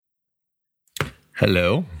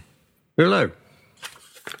Hello. Hello.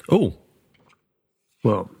 Oh,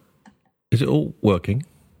 Well, is it all working?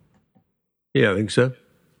 yeah, I think so. Bit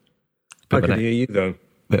I of an can hear you, though.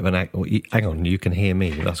 Bit of an hang on, you can hear me.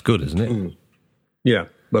 That's good, isn't it? Yeah,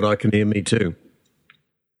 but I can hear me too.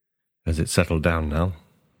 Has it settled down now?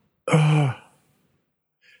 I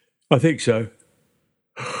think so.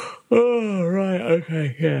 Oh, right,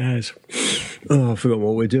 okay, yeah, it has. Oh, I forgot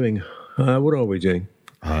what we're doing. What are we doing?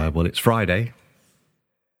 Well, it's Friday.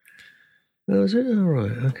 Oh, is it? All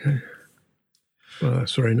right, okay. Well,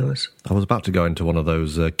 that's very nice. I was about to go into one of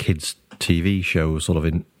those kids' TV show sort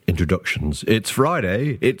of introductions. It's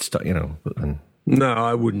Friday. It's, and No,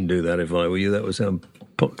 I wouldn't do that if I were you. That would sound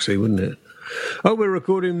poxy, wouldn't it? Oh, we're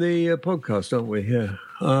recording the podcast, aren't we? Yeah.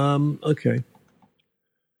 Okay.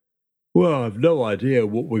 Well, I've no idea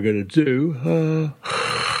what we're going to do.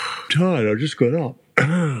 Tired, I just got up.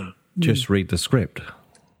 just read the script.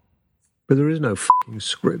 But there is no f***ing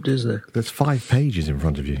script, is there? There's 5 pages in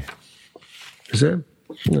front of you. Is there?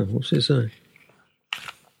 No, what's it say?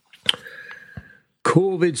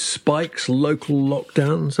 COVID spikes local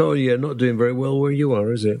lockdowns. Oh, yeah, not doing very well where you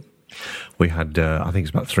are, is it? We had, I think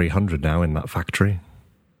it's about 300 now in that factory.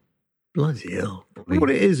 Bloody hell. I wonder what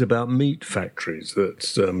it is about meat factories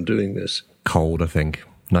that's doing this. Cold, I think.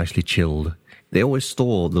 Nicely chilled. They always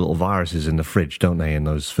store the little viruses in the fridge, don't they, in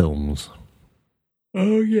those films?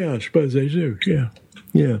 Oh, yeah, I suppose they do, yeah.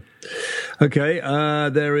 Yeah. Okay,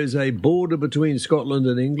 there is a border between Scotland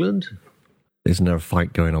and England. Isn't there a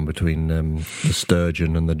fight going on between the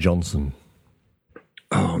Sturgeon and the Johnson?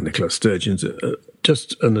 Oh, Nicola Sturgeon's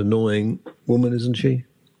just an annoying woman, isn't she?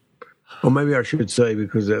 Or maybe I should say,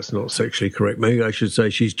 because that's not sexually correct, maybe I should say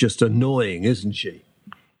she's just annoying, isn't she?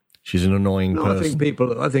 She's an annoying person.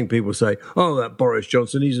 I think people say, oh, that Boris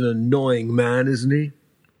Johnson, he's an annoying man, isn't he?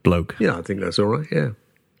 Bloke. Yeah, I think that's all right, yeah.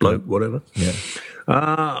 Bloke, whatever. Yeah.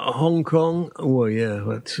 Hong Kong, well, yeah,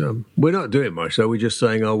 that's, we're not doing much, so we're just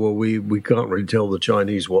saying, oh, well, we can't really tell the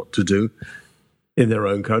Chinese what to do in their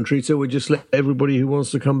own country, so we just let everybody who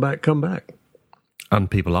wants to come back, come back.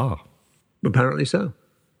 And people are. Apparently so.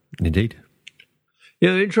 Indeed.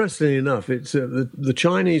 Yeah, interestingly enough, it's the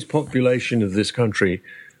Chinese population of this country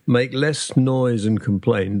make less noise and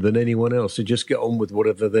complain than anyone else. They just get on with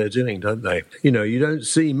whatever they're doing, don't they? You know, you don't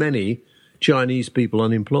see many Chinese people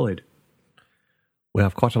unemployed. We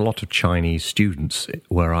have quite a lot of Chinese students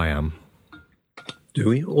where I am. Do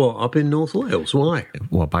we? Well, up in North Wales. Why?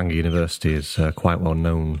 Well, Bangor University is quite well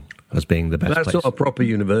known as being the best That's place. not a proper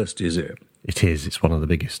university, is it? It is. It's one of the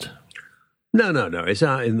biggest. No. It's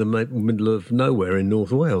out in the middle of nowhere in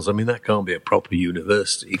North Wales. I mean, that can't be a proper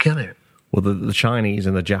university, can it? Well, the Chinese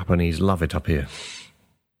and the Japanese love it up here.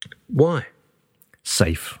 Why?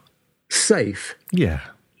 Safe. Safe? Yeah.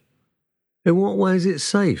 In what way is it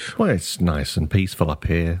safe? Well, it's nice and peaceful up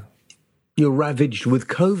here. You're ravaged with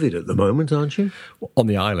COVID at the moment, aren't you? On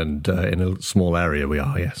the island, in a small area we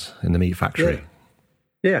are, yes. In the meat factory.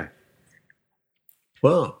 Yeah.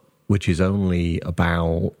 Well. Which is only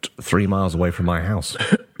about 3 miles away from my house.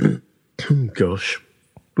 Gosh.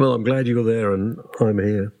 Well, I'm glad you're there and I'm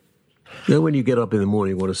here. You know, when you get up in the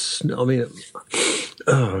morning, what that's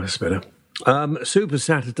better. Super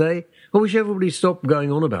Saturday. I wish everybody stopped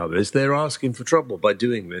going on about this. They're asking for trouble by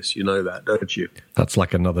doing this. You know that, don't you? That's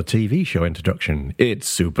like another TV show introduction. It's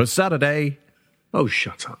Super Saturday. Oh,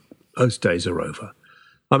 shut up. Those days are over.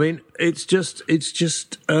 I mean, it's just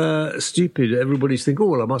stupid. Everybody's thinking, oh,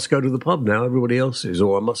 well, I must go to the pub now. Everybody else is,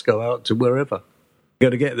 or I must go out to wherever. Got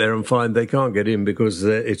to get there and find they can't get in because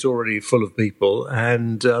it's already full of people,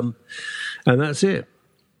 and that's it.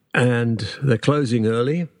 And they're closing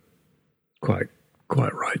early. Quite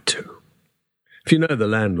right too. If you know the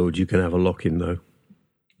landlord, you can have a lock-in though.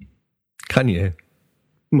 Can you?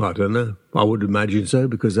 Well, I don't know. I would imagine so,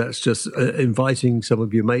 because that's just inviting some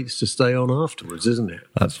of your mates to stay on afterwards, isn't it?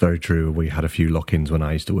 That's very true. We had a few lock-ins when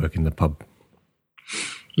I used to work in the pub.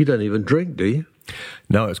 You don't even drink, do you?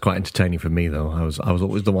 No, it's quite entertaining for me, though. I was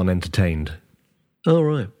always the one entertained. Oh,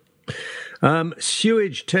 right.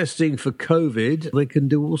 Sewage testing for COVID. They can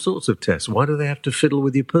do all sorts of tests. Why do they have to fiddle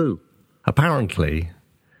with your poo? Apparently,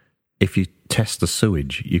 if you test the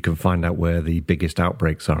sewage, you can find out where the biggest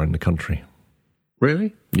outbreaks are in the country.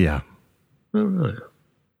 Really? Yeah. Oh, right.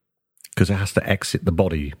 Because it has to exit the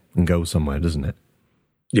body and go somewhere, doesn't it?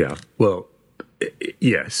 Yeah. Well,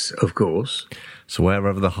 yes, of course. So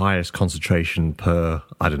wherever the highest concentration per,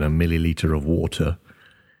 milliliter of water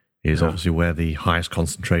is obviously where the highest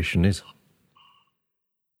concentration is.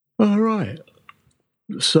 All right.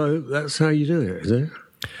 So that's how you do it, is it?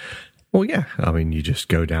 Well, yeah. I mean, you just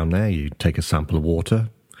go down there, you take a sample of water,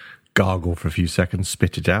 gargle for a few seconds,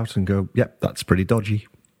 spit it out, and go, yep, that's pretty dodgy.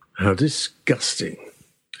 How disgusting.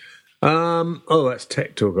 That's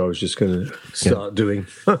tech talk I was just going to start doing.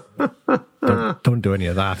 Don't do any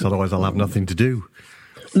of that, otherwise I'll have nothing to do.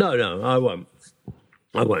 No, I won't.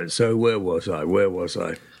 So where was I?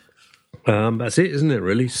 That's it, isn't it,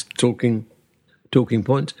 really? Talking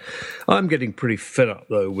points. I'm getting pretty fed up,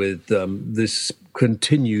 though, with this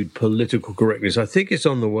continued political correctness. I think it's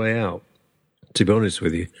on the way out, to be honest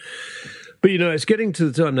with you. But, it's getting to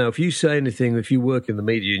the time now, if you say anything, if you work in the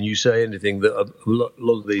media and you say anything that a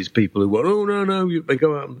lot of these people who want, they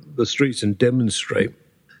go out on the streets and demonstrate,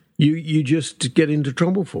 you just get into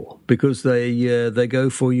trouble for, because they go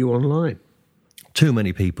for you online. Too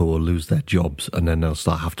many people will lose their jobs and then they'll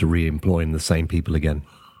start have to re-employing the same people again.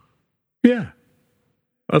 Yeah,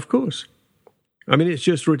 of course. I mean, it's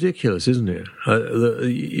just ridiculous, isn't it?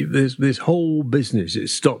 This whole business,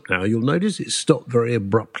 it's stopped now. You'll notice it's stopped very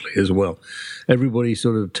abruptly as well. Everybody's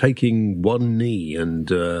sort of taking one knee and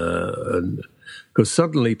because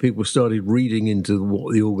suddenly people started reading into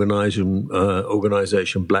what the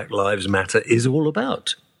organisation Black Lives Matter is all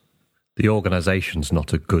about. The organisation's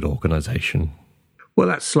not a good organisation. Well,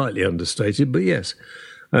 that's slightly understated, but yes.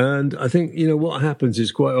 And I think, what happens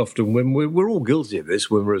is quite often when we're all guilty of this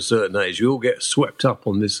when we're at a certain age, we all get swept up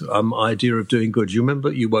on this idea of doing good. You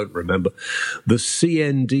won't remember, the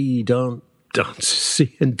CND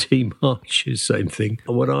CND marches, same thing.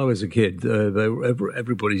 When I was a kid,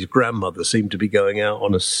 everybody's grandmother seemed to be going out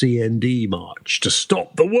on a CND march to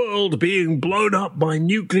stop the world being blown up by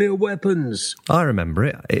nuclear weapons. I remember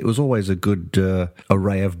it. It was always a good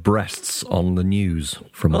array of breasts on the news,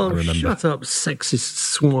 from what I remember. Shut up, sexist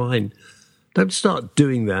swine. Don't start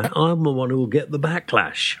doing that. I'm the one who will get the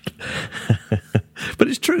backlash. But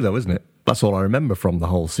it's true, though, isn't it? That's all I remember from the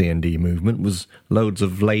whole CND movement was loads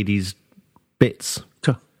of ladies' bits.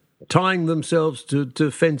 Tying themselves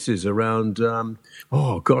to fences around,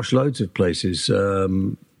 loads of places.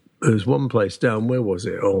 There's one place down, where was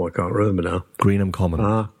it? Oh, I can't remember now. Greenham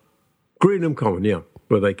Common. Greenham Common, yeah,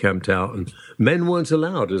 where they camped out. And men weren't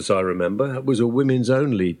allowed, as I remember. It was a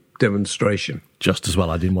women's-only demonstration. Just as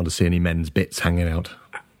well, I didn't want to see any men's bits hanging out.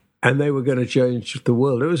 And they were going to change the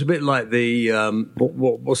world. It was a bit like the,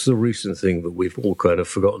 what's the recent thing that we've all kind of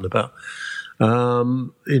forgotten about?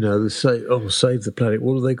 The Save the Planet.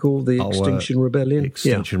 What do they call the Extinction Rebellion?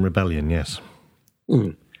 Extinction Rebellion, yes.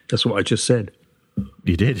 That's what I just said.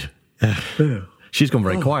 You did? Yeah. She's gone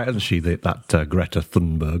very quiet, hasn't she, that Greta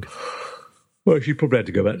Thunberg? Well, she probably had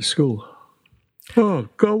to go back to school. Oh,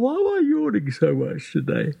 God, why am I yawning so much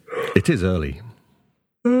today? It is early.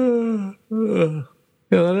 Yeah,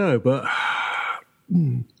 I know, but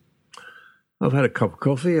I've had a cup of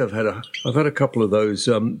coffee. I've had a couple of those.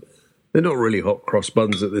 They're not really hot cross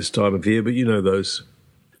buns at this time of year, but you know those.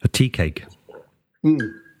 A tea cake.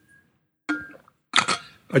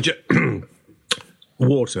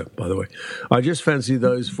 Water, by the way. I just fancy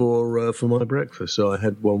those for my breakfast. So I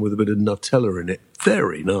had one with a bit of Nutella in it.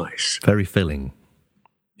 Very nice. Very filling.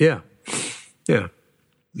 Yeah.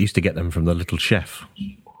 Used to get them from the Little Chef.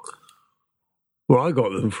 Well, I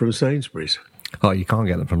got them from Sainsbury's. Oh, you can't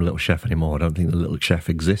get them from Little Chef anymore. I don't think the Little Chef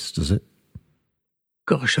exists, does it?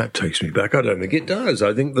 Gosh, that takes me back. I don't think it does.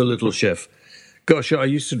 I think the Little Chef... Gosh, I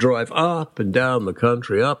used to drive up and down the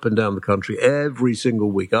country every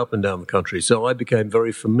single week, up and down the country. So I became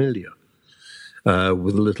very familiar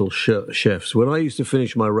with the Little Chefs. When I used to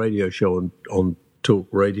finish my radio show on Talk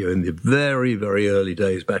Radio in the very, very early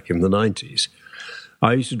days back in the 90s,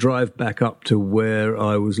 I used to drive back up to where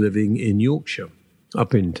I was living in Yorkshire,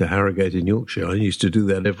 up into Harrogate in Yorkshire. I used to do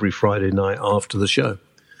that every Friday night after the show.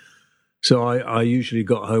 So I usually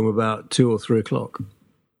got home about 2 or 3 o'clock.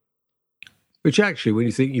 Which actually, when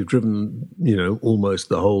you think you've driven, almost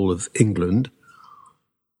the whole of England,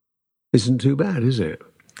 isn't too bad, is it?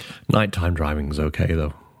 Nighttime driving's okay,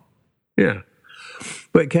 though. Yeah.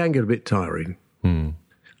 But it can get a bit tiring.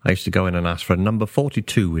 I used to go in and ask for a number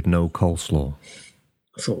 42 with no coleslaw.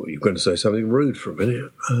 I thought you were going to say something rude for a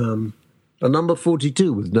minute. A number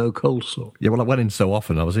 42 with no coleslaw. Yeah, well, I went in so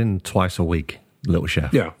often. I was in twice a week, Little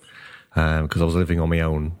Chef. Yeah. Because I was living on my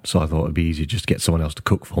own, so I thought it'd be easier just to get someone else to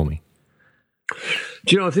cook for me.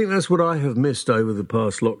 Do you know, I think that's what I have missed over the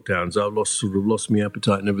past lockdowns. I've lost my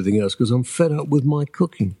appetite and everything else because I'm fed up with my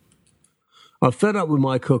cooking. I'm fed up with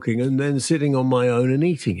my cooking and then sitting on my own and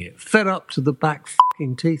eating it. Fed up to the back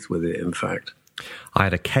fucking teeth with it, in fact. I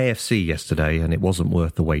had a KFC yesterday and it wasn't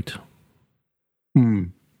worth the wait.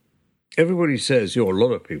 Everybody says, a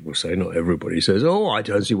lot of people say, not everybody says, I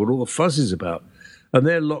don't see what all the fuss is about. And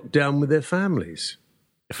they're locked down with their families.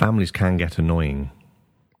 Families can get annoying.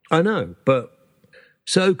 I know, but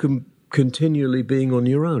so continually being on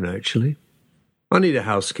your own, actually. I need a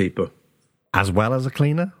housekeeper. As well as a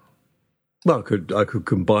cleaner? Well, I could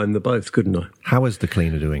combine the both, couldn't I? How is the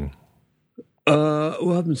cleaner doing?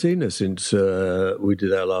 Well, I haven't seen her since we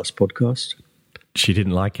did our last podcast. She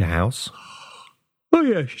didn't like your house? Oh,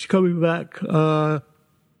 yeah, she's coming back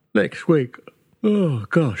next week. Oh,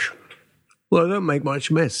 gosh. Well, I don't make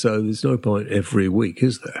much mess, so there's no point every week,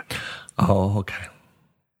 is there? Oh, okay.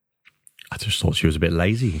 I just thought she was a bit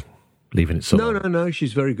lazy, leaving it so long. No.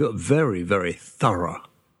 She's very good. Very, very thorough.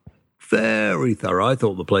 Very thorough. I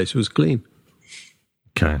thought the place was clean.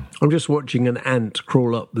 Okay. I'm just watching an ant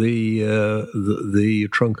crawl up the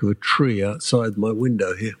trunk of a tree outside my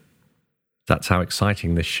window here. That's how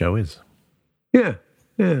exciting this show is. Yeah.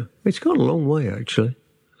 It's gone a long way, actually.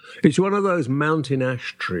 It's one of those mountain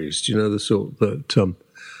ash trees, do you know, the sort that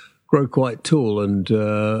grow quite tall and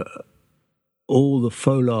all the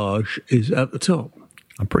foliage is at the top.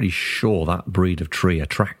 I'm pretty sure that breed of tree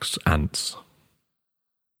attracts ants.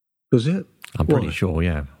 Does it? I'm pretty sure,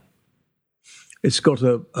 yeah. It's got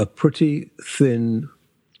a pretty thin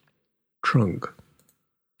trunk.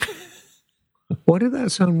 Why did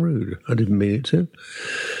that sound rude? I didn't mean it to.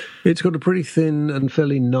 It's got a pretty thin and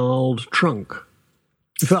fairly gnarled trunk.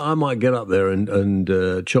 In fact, I might get up there and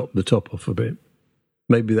chop the top off a bit.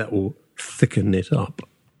 Maybe that will thicken it up.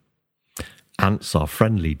 Ants are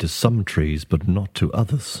friendly to some trees, but not to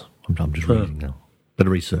others. I'm just reading now. Bit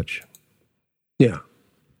of research. Yeah.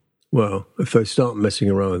 Well, if they start messing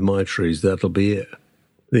around with my trees, that'll be it.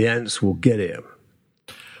 The ants will get it.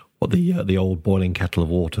 What, the old boiling kettle of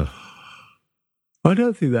water? I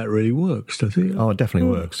don't think that really works, does it? Oh, it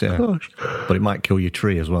definitely works, yeah. Gosh. But it might kill your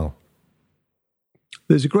tree as well.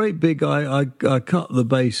 There's a great big... I cut the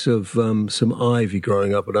base of some ivy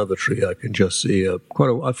growing up another tree. I can just see I've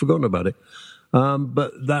forgotten about it.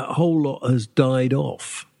 But that whole lot has died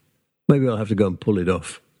off. Maybe I'll have to go and pull it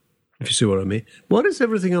off, if you see what I mean. Why does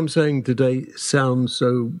everything I'm saying today sound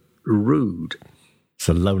so rude? It's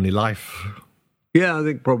a lonely life. Yeah, I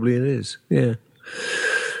think probably it is. Yeah.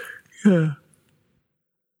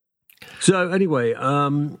 So anyway,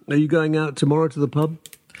 are you going out tomorrow to the pub?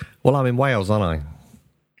 Well, I'm in Wales, aren't I?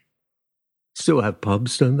 Still have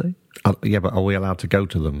pubs, don't they? Yeah, but are we allowed to go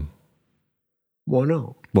to them? Why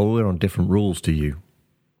not? Well, we're on different rules to you.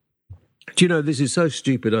 Do you know, this is so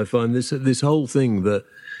stupid, I find, this whole thing that,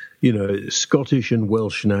 you know, Scottish and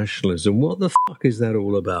Welsh nationalism, what the fuck is that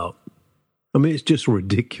all about? I mean, it's just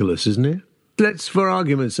ridiculous, isn't it? For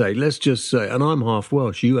argument's sake, let's just say, and I'm half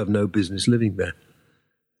Welsh, you have no business living there.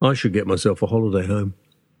 I should get myself a holiday home.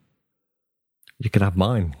 You can have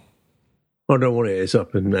mine. I don't want it. It's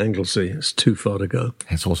up in Anglesey. It's too far to go.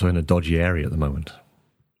 It's also in a dodgy area at the moment.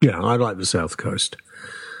 Yeah, I like the south coast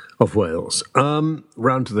of Wales.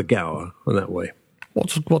 Round to the Gower and that way.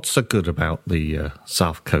 What's so good about the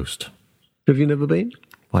south coast? Have you never been?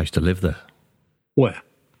 I used to live there. Where?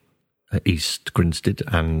 East Grinstead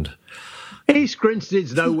and... East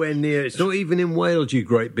Grinstead's nowhere near. It's not even in Wales, you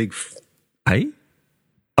great big... Hey?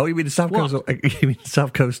 Oh, you mean the south coast? You mean the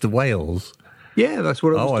south coast of Wales? Yeah, that's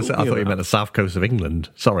what I was talking I thought about. you meant the south coast of England.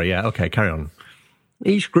 Sorry, yeah, okay, carry on.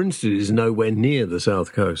 East Grinstead is nowhere near the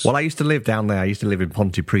south coast. Well, I used to live down there. I used to live in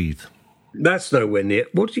Pontypridd. That's nowhere near.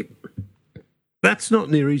 That's not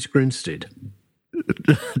near East Grinstead.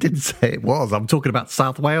 I didn't say it was. I'm talking about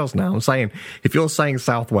South Wales now. I'm saying, if you're saying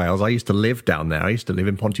South Wales, I used to live down there. I used to live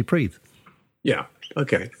in Pontypridd. Yeah,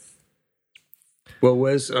 okay. Well,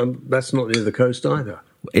 where's that's not near the coast either.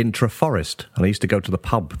 In Treforest. And I used to go to the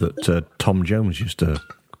pub that Tom Jones used to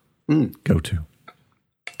go to.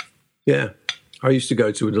 Yeah. I used to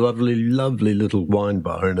go to a lovely, lovely little wine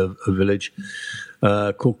bar in a village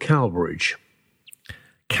called Cowbridge.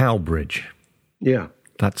 Cowbridge? Yeah.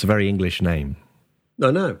 That's a very English name.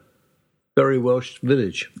 I know. Very Welsh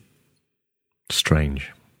village.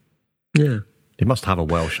 Strange. Yeah. It must have a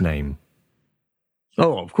Welsh name.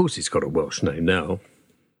 Oh, of course it's got a Welsh name now.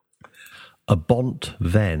 A Bont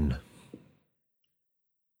Ven.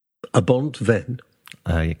 A Bont Ven?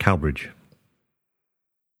 Cowbridge.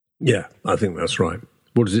 Yeah, I think that's right.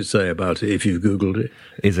 What does it say about it if you've Googled it?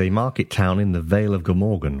 Is a market town in the Vale of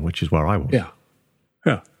Glamorgan, which is where I was. Yeah.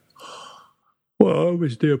 Well, I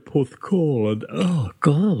was near Porthcawl and, oh,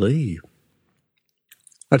 golly.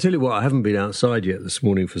 I tell you what, I haven't been outside yet this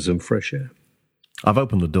morning for some fresh air. I've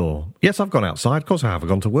opened the door. Yes, I've gone outside. Of course I have. I've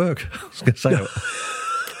gone to work. I was going to say...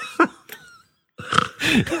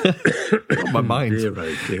 My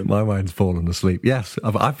mind's fallen asleep. Yes,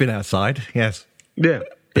 I've been outside. Yes. Yeah.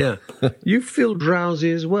 You feel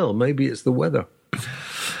drowsy as well. Maybe it's the weather.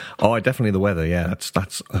 Oh, definitely the weather. Yeah,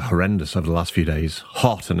 that's horrendous over the last few days.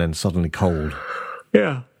 Hot and then suddenly cold.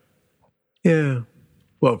 Yeah. Yeah.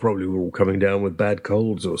 Well, probably we're all coming down with bad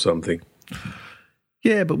colds or something.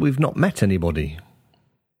 Yeah, but we've not met anybody.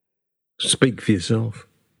 Speak for yourself.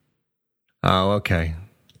 Oh, okay.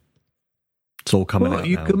 It's all coming out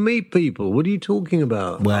You now. can meet people. What are you talking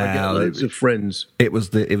about? Well, I get loads of friends. It was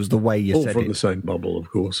the way you All said from it. the same bubble,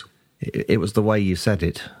 of course. It was the way you said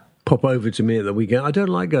it. Pop over to me at the weekend. I don't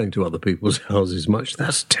like going to other people's houses much.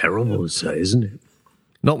 That's terrible to say, isn't it?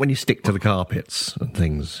 Not when you stick to the carpets and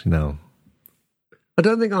things, you know. I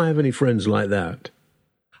don't think I have any friends like that.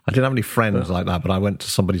 I didn't have any friends like that, but I went to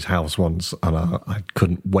somebody's house once and I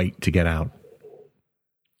couldn't wait to get out.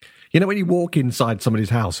 You know when you walk inside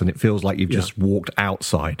somebody's house and it feels like you've just walked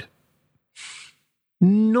outside?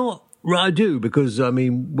 Not, I do, because, I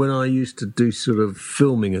mean, when I used to do sort of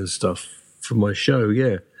filming and stuff for my show,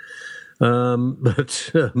 yeah.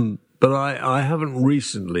 But I haven't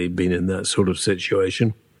recently been in that sort of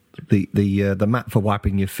situation. The mat for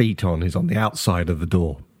wiping your feet on is on the outside of the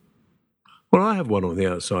door. Well, I have one on the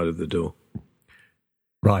outside of the door.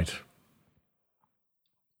 Right.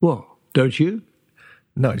 What? Don't you?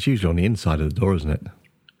 No, it's usually on the inside of the door, isn't it?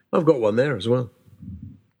 I've got one there as well.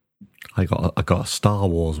 I got a Star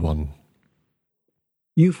Wars one.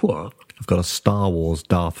 You've what? I've got a Star Wars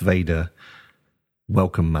Darth Vader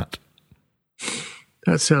welcome mat.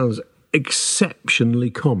 That sounds exceptionally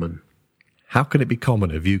common. How can it be common?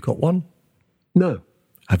 Have you got one? No.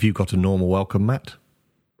 Have you got a normal welcome mat?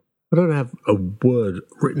 I don't have a word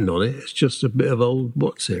written on it. It's just a bit of old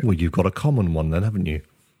what's it? Well, you've got a common one then, haven't you?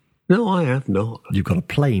 No, I have not. You've got a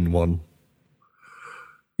plain one.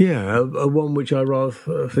 Yeah, a one which I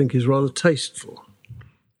rather think is rather tasteful.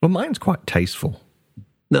 Well, mine's quite tasteful.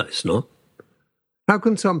 No, it's not. How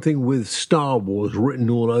can something with Star Wars written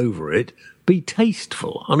all over it be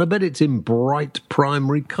tasteful? And I bet it's in bright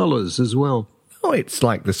primary colours as well. Oh, it's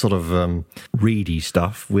like the sort of reedy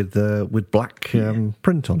stuff with black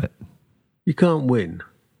print on it. You can't win.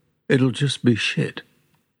 It'll just be shit.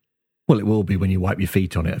 Well, it will be when you wipe your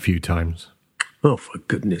feet on it a few times. Oh, for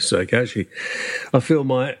goodness sake. Actually, I feel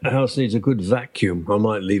my house needs a good vacuum. I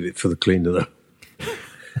might leave it for the cleaner, though.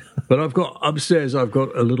 But upstairs, I've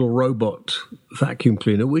got a little robot vacuum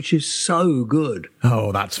cleaner, which is so good.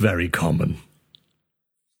 Oh, that's very common.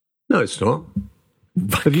 No, it's not.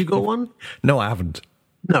 Have you got one? No, I haven't.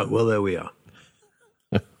 No, well, there we are.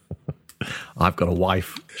 I've got a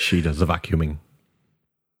wife. She does the vacuuming.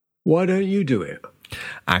 Why don't you do it?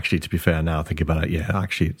 Actually, to be fair, now I think about it, yeah,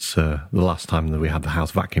 actually, it's the last time that we had the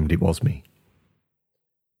house vacuumed, it was me.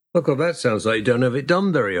 Oh, God, that sounds like you don't have it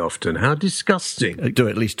done very often. How disgusting. I do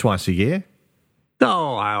it at least twice a year.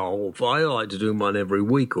 Oh, how awful. I like to do mine every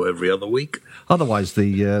week or every other week. Otherwise,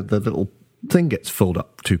 the little thing gets filled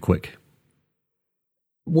up too quick.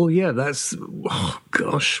 Well, yeah, oh,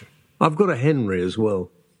 gosh. I've got a Henry as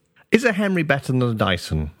well. Is a Henry better than a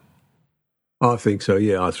Dyson? I think so,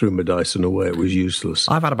 yeah. I threw my Dyson away. It was useless.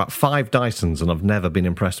 I've had about 5 Dysons and I've never been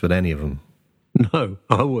impressed with any of them. No,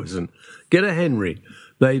 I wasn't. Get a Henry.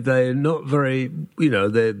 They're not very,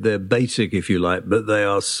 they're basic, if you like, but they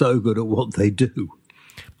are so good at what they do.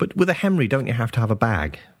 But with a Henry, don't you have to have a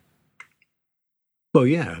bag? Well,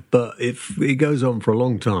 yeah, but if it goes on for a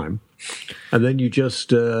long time, and then you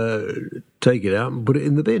just take it out and put it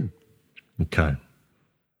in the bin. Okay.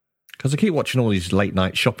 Because I keep watching all these late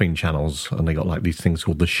night shopping channels, and they got like these things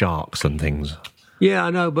called the Sharks and things. Yeah,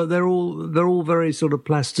 I know, but they're all very sort of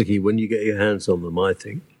plasticky when you get your hands on them, I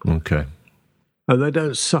think. Okay. And they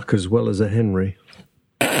don't suck as well as a Henry.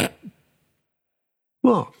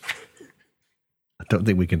 What? I don't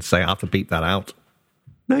think we can say I have to beep that out.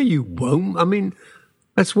 No, you won't. I mean,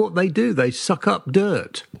 that's what they do. They suck up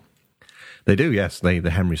dirt. They do, yes. The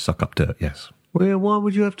Henrys suck up dirt, yes. Well, why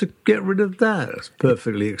would you have to get rid of that? It's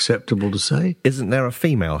perfectly acceptable to say. Isn't there a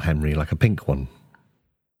female Henry, like a pink one?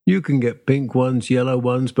 You can get pink ones, yellow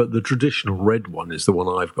ones, but the traditional red one is the one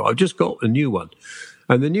I've got. I've just got a new one.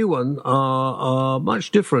 And the new ones are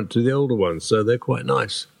much different to the older ones, so they're quite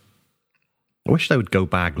nice. I wish they would go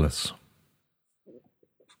bagless.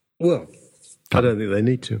 Well, I don't think they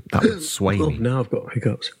need to. That would sway me. Now I've got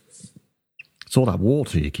hiccups. It's all that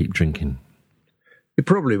water you keep drinking.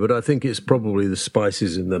 Probably, but I think it's probably the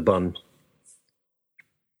spices in the bun.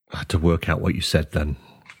 I had to work out what you said then.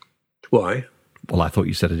 Why? Well, I thought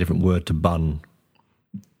you said a different word to bun.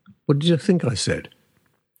 What did you think I said?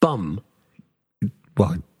 Bum?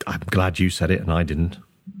 Well, I'm glad you said it and I didn't.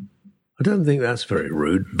 I don't think that's very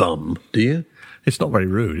rude, bum, do you? It's not very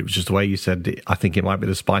rude. It was just the way you said it. I think it might be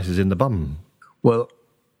the spices in the bun. Well,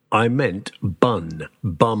 I meant bun.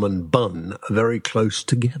 Bum and bun are very close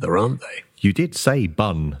together, aren't they? You did say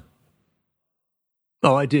bun.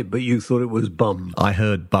 Oh, I did, but you thought it was bum. I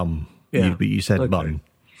heard bum. Yeah. But you said Okay. bum.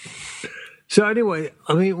 So anyway,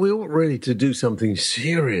 I mean, we ought really to do something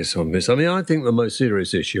serious on this. I mean, I think the most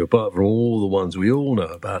serious issue, apart from all the ones we all know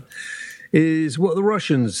about, is what the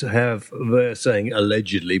Russians have, they're saying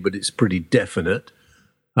allegedly, but it's pretty definite,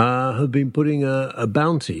 have been putting a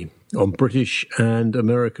bounty on British and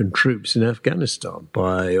American troops in Afghanistan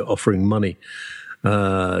by offering money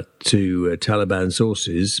to Taliban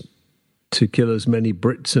sources to kill as many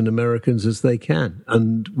Brits and Americans as they can.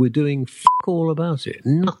 And we're doing all about it.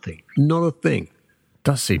 Nothing. Not a thing.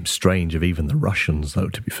 Does seem strange of even the Russians, though,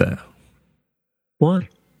 to be fair. Why?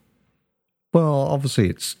 Well, obviously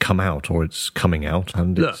it's come out, or it's coming out,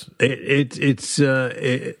 and it's... Look,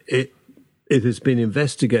 it has been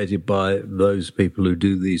investigated by those people who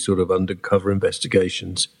do these sort of undercover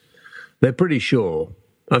investigations. They're pretty sure.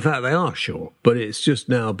 In fact, they are sure, but it's just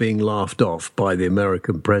now being laughed off by the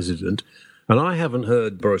American president. And I haven't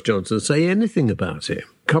heard Boris Johnson say anything about it.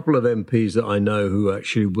 A couple of MPs that I know who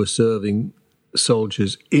actually were serving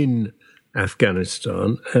soldiers in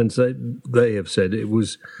Afghanistan, and they have said it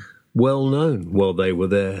was well known while they were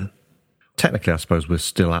there. Technically, I suppose we're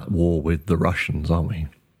still at war with the Russians, aren't we?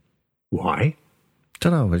 Why?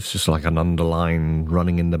 Don't know, it's just like an underlying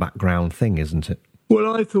running in the background thing, isn't it?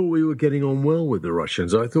 Well, I thought we were getting on well with the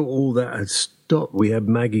Russians. I thought all that had stopped. We had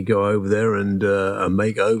Maggie go over there and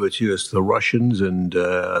make overtures to the Russians, and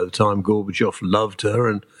at the time Gorbachev loved her,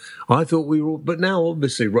 and I thought we were... But now,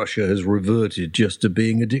 obviously, Russia has reverted just to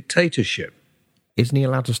being a dictatorship. Isn't he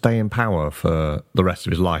allowed to stay in power for the rest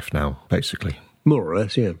of his life now, basically? More or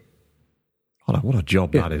less, yeah. What a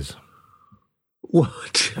job that is.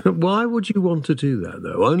 What? Why would you want to do that,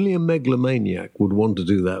 though? Only a megalomaniac would want to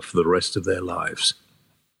do that for the rest of their lives.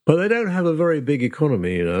 But they don't have a very big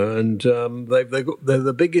economy, you know, and they're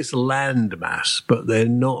the biggest land mass, but they're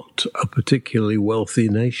not a particularly wealthy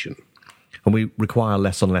nation. And we require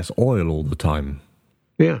less and less oil all the time.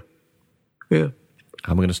 Yeah. Yeah.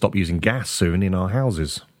 And we're going to stop using gas soon in our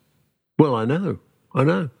houses. Well, I know.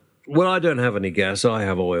 Well, I don't have any gas. I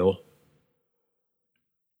have oil.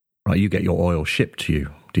 Right, you get your oil shipped to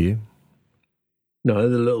you, do you? No,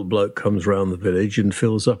 the little bloke comes round the village and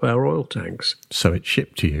fills up our oil tanks. So it's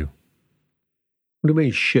shipped to you? What do you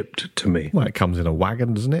mean shipped to me? Well, it comes in a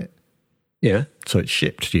wagon, doesn't it? Yeah. So it's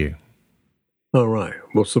shipped to you. All right.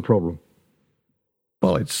 What's the problem?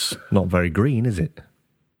 Well, it's not very green, is it?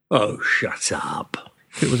 Oh, shut up.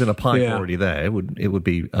 If it was in a pipe Yeah. already there, it would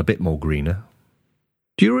be a bit more greener.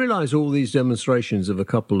 Do you realise all these demonstrations of a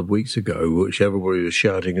couple of weeks ago, which everybody was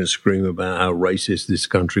shouting and screaming about how racist this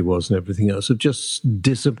country was and everything else, have just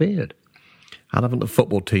disappeared? And haven't the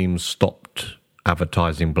football teams stopped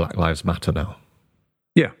advertising Black Lives Matter now?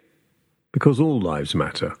 Yeah, because all lives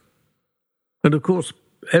matter. And of course,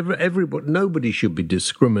 everybody, nobody should be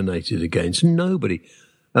discriminated against. Nobody.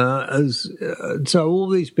 So all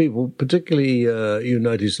these people, particularly you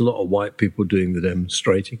notice a lot of white people doing the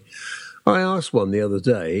demonstrating. I asked one the other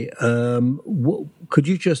day, could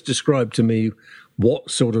you just describe to me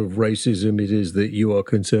what sort of racism it is that you are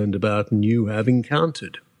concerned about and you have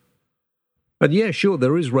encountered? And yeah, sure,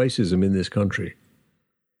 there is racism in this country.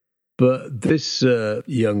 But this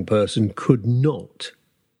young person could not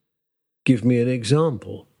give me an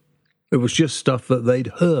example. It was just stuff that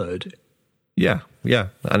they'd heard. Yeah.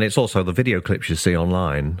 And it's also the video clips you see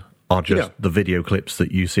online are just the video clips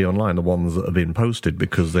that you see online, the ones that have been posted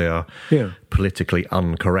because they are politically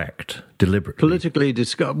incorrect, deliberately.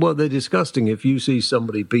 Well, they're disgusting if you see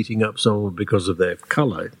somebody beating up someone because of their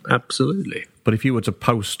colour. Absolutely. But if you were to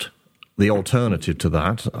post the alternative to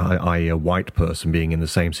that, i.e. a white person being in the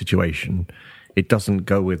same situation, it doesn't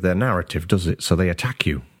go with their narrative, does it? So they attack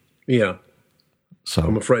you. Yeah. So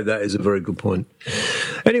I'm afraid that is a very good point.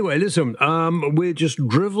 Anyway, listen, we're just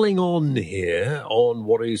drivelling on here on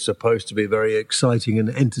what is supposed to be very exciting and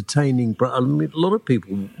entertaining. But I mean, a lot of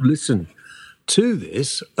people listen to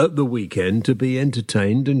this at the weekend to be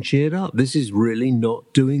entertained and cheered up. This is really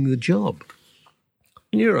not doing the job.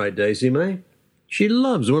 You're right, Daisy May. She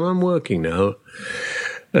loves when I'm working now,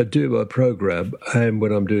 do my programme, and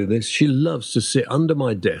when I'm doing this, she loves to sit under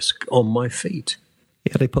my desk on my feet.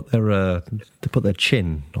 yeah, they put their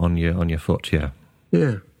chin on your foot. Yeah.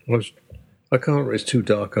 Yeah, I can't. It's too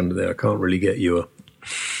dark under there. I can't really get you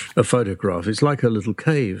a photograph. It's like a little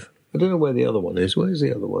cave. I don't know where the other one is. Where's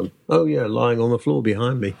the other one? Oh yeah, lying on the floor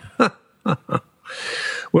behind me.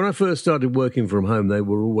 When I first started working from home, they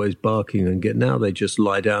were always barking and now they just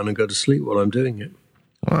lie down and go to sleep while I'm doing it.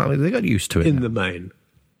 Well, they got used to it. In the main.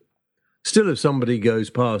 Still, if somebody goes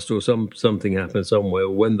past or something happens somewhere,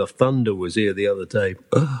 when the thunder was here the other day,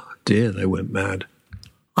 oh dear, they went mad.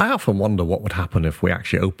 I often wonder what would happen if we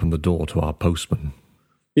actually opened the door to our postman.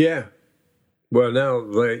 Yeah. Well, now,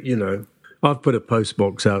 I've put a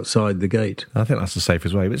postbox outside the gate. I think that's the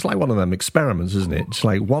safest way. It's like one of them experiments, isn't it? It's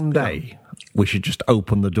like one day we should just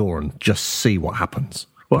open the door and just see what happens.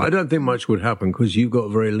 Well, I don't think much would happen because you've got a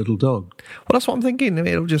very little dog. Well, that's what I'm thinking.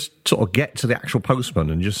 It'll just sort of get to the actual postman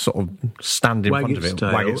and just sort of stand in front of it,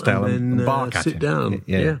 wag its tail and bark at him. Sit down.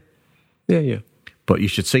 Yeah. But you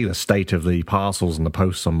should see the state of the parcels and the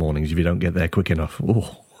post some mornings if you don't get there quick enough.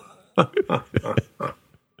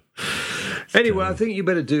 Anyway, I think you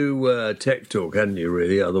better do Tech Talk, hadn't you,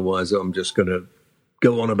 really? Otherwise, I'm just going to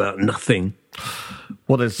go on about nothing.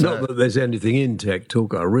 Well, there's, not that there's anything in Tech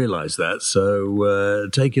Talk, I realise that. So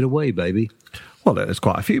take it away, baby. Well, there's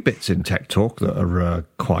quite a few bits in Tech Talk that are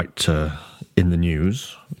quite in the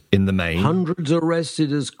news, in the main. Hundreds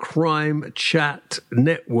arrested as crime chat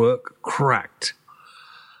network cracked.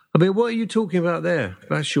 I mean, what are you talking about there?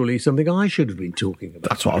 That's surely something I should have been talking about.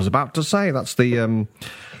 That's what I was about to say. That's the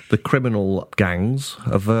criminal gangs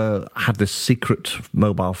have had this secret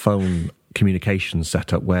mobile phone communication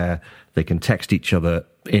setup where they can text each other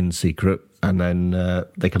in secret and then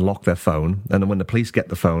they can lock their phone. And then when the police get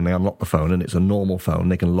the phone, they unlock the phone and it's a normal phone.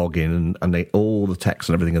 They can log in and all the texts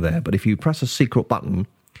and everything are there. But if you press a secret button,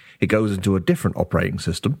 it goes into a different operating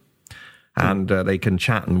system and they can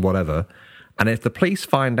chat and whatever. And if the police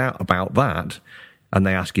find out about that and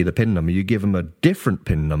they ask you the PIN number, you give them a different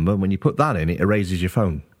PIN number. When you put that in, it erases your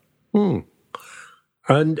phone.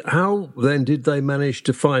 And how then did they manage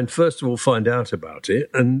to first of all, find out about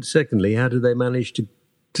it? And secondly, how did they manage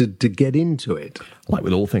to get into it? Like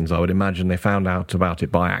with all things, I would imagine they found out about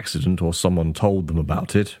it by accident or someone told them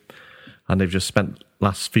about it. And they've just spent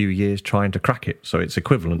last few years trying to crack it. So it's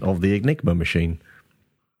equivalent of the Enigma machine.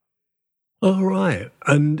 Oh, right.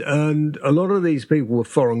 And a lot of these people were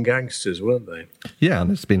foreign gangsters, weren't they? Yeah, and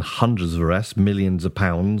there's been hundreds of arrests, millions of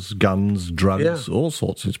pounds, guns, drugs, all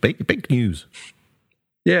sorts. It's big news.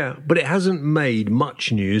 Yeah, but it hasn't made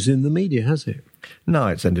much news in the media, has it? No,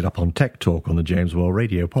 it's ended up on Tech Talk on the James Well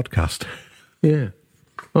Radio podcast. Yeah.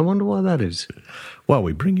 I wonder why that is. Well,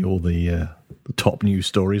 we bring you all the top news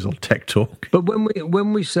stories on Tech Talk. But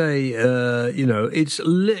when we say, it's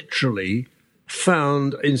literally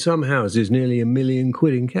found in some houses nearly £1 million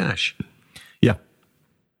in cash. Yeah.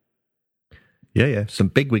 Yeah. Some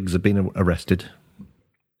bigwigs have been arrested.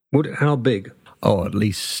 How big? Oh, at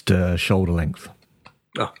least shoulder length.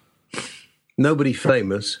 Oh. Nobody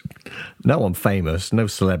famous? No one famous, no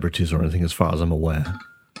celebrities or anything as far as I'm aware.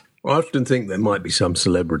 I often think there might be some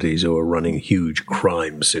celebrities who are running huge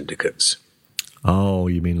crime syndicates. Oh,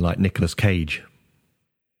 you mean like Nicolas Cage?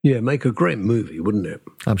 Yeah, make a great movie, wouldn't it?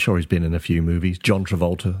 I'm sure he's been in a few movies. John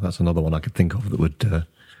Travolta, that's another one I could think of that would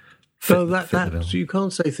fit the bill. So you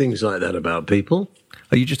can't say things like that about people.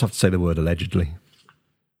 Oh, you just have to say the word allegedly.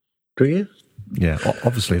 Do you? Yeah,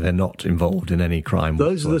 obviously they're not involved in any crime.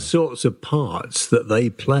 Those are the sorts of parts that they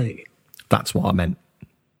play. That's what I meant.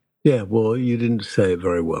 Yeah, well, you didn't say it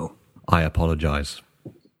very well. I apologise.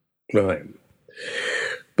 Right.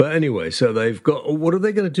 But anyway, so they've got... What are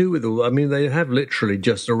they going to do with all... I mean, they have literally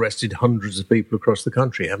just arrested hundreds of people across the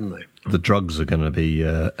country, haven't they? The drugs are going to be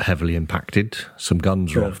heavily impacted. Some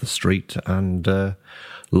guns are off the street and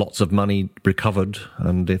lots of money recovered.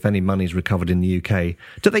 And if any money's recovered in the UK,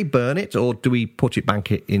 do they burn it or do we put it back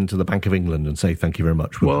into the Bank of England and say thank you very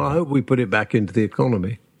much? Well, I hope we put it back into the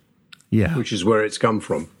economy. Yeah. Which is where it's come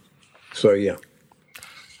from. So, yeah.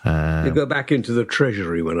 You go back into the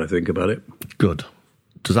Treasury when I think about it. Good.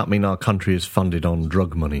 Does that mean our country is funded on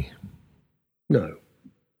drug money? No.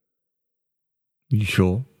 You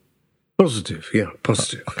sure? Positive, yeah,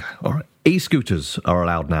 positive. Okay, all right. E-scooters are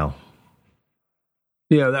allowed now.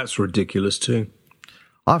 Yeah, that's ridiculous too.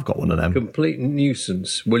 I've got one of them. Complete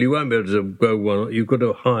nuisance. Well, you won't be able to go one. You've got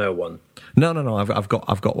to hire one. No. I've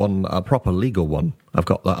got one, a proper legal one. I've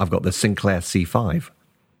got the Sinclair C5.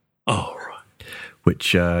 Oh, right.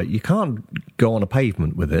 Which you can't go on a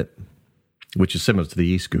pavement with it, which is similar to the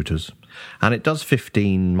e-scooters, and it does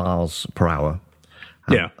 15 miles per hour.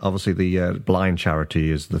 And yeah. Obviously, the blind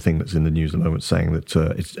charity is the thing that's in the news at the moment, saying that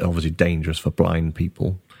it's obviously dangerous for blind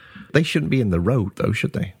people. They shouldn't be in the road, though,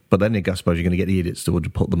 should they? But then I suppose you're going to get the idiots to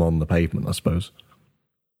put them on the pavement, I suppose.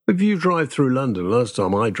 If you drive through London, last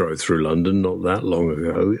time I drove through London, not that long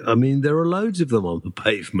ago, I mean, there are loads of them on the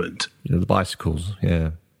pavement. You know, the bicycles,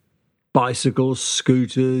 yeah. Bicycles,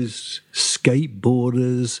 scooters,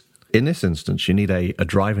 skateboarders. In this instance, you need a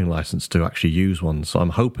driving licence to actually use one. So I'm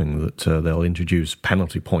hoping that they'll introduce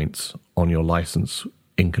penalty points on your licence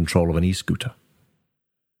in control of an e-scooter.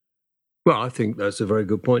 Well, I think that's a very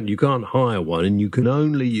good point. You can't hire one, and you can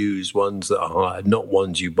only use ones that are hired, not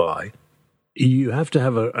ones you buy. You have to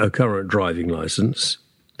have a current driving license.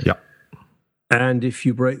 Yeah. And if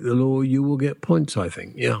you break the law, you will get points, I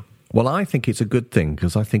think. Yeah. Well, I think it's a good thing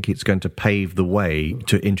because I think it's going to pave the way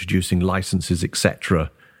to introducing licenses,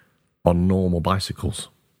 etc., on normal bicycles.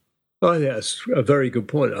 Oh, yes, a very good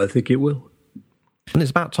point. I think it will. And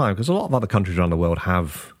it's about time because a lot of other countries around the world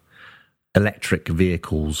have electric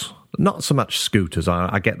vehicles. Not so much scooters.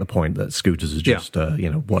 I get the point that scooters are just,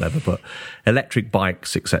 whatever. But electric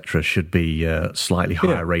bikes, etc., should be slightly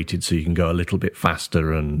higher rated so you can go a little bit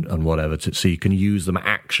faster and whatever, so you can use them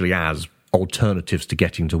actually as alternatives to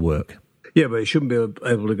getting to work. Yeah, but it shouldn't be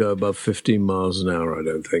able to go above 15 miles an hour, I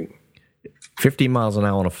don't think. 15 miles an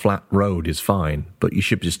hour on a flat road is fine, but you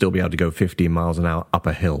should still be able to go 15 miles an hour up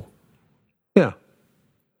a hill. Yeah.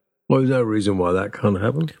 Well, there's no reason why that can't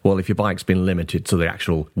happen. Well, if your bike's been limited to the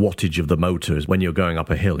actual wattage of the motors, when you're going up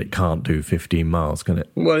a hill, it can't do 15 miles, can it?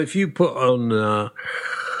 Well, if you put on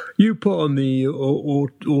the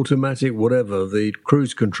automatic whatever, the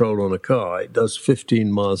cruise control on a car, it does 15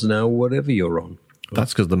 miles an hour, whatever you're on.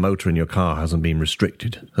 That's because the motor in your car hasn't been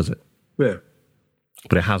restricted, has it? Yeah.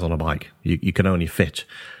 But it has on a bike. You can only fit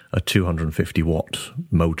a 250-watt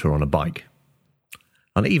motor on a bike.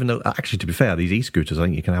 And even though, actually, to be fair, these e-scooters, I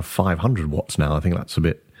think you can have 500 watts now. I think that's a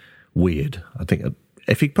bit weird. I think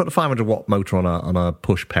if you put a 500-watt motor on a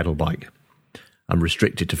push pedal bike and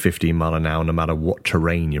restrict it to 15 mile an hour no matter what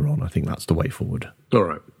terrain you're on, I think that's the way forward. All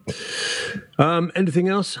right. Anything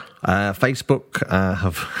else? Facebook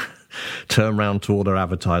have turned round to all their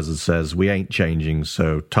advertisers, says, we ain't changing,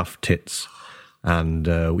 so tough tits, and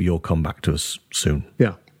you'll come back to us soon.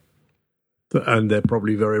 Yeah. And they're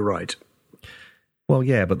probably very right. Well,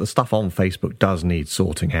 yeah, but the stuff on Facebook does need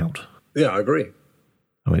sorting out. Yeah, I agree.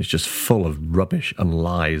 I mean, it's just full of rubbish and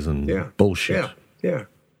lies and bullshit. Yeah.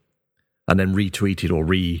 And then retweeted or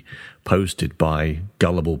reposted by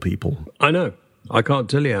gullible people. I know. I can't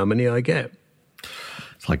tell you how many I get.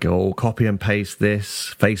 It's like, oh, copy and paste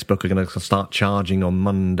this. Facebook are going to start charging on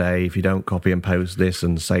Monday if you don't copy and post this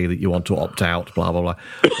and say that you want to opt out, blah, blah, blah.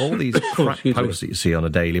 All these crap posts that you see on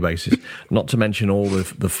a daily basis, not to mention all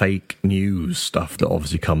of the fake news stuff that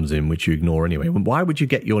obviously comes in, which you ignore anyway. Why would you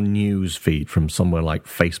get your news feed from somewhere like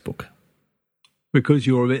Facebook? Because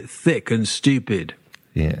you're a bit thick and stupid.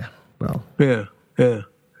 Yeah, well. Yeah. And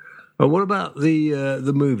what about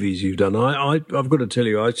the movies you've done? I've got to tell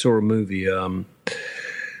you, I saw a movie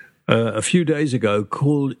a few days ago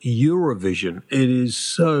called Eurovision. It is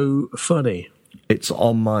so funny. It's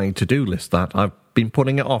on my to-do list that I've been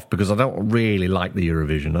putting it off because I don't really like the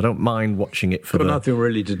Eurovision. I don't mind watching it for nothing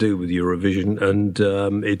really to do with Eurovision,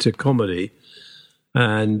 and it's a comedy,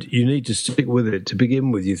 and you need to stick with it to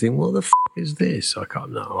begin with. You think, what the f*** is this? I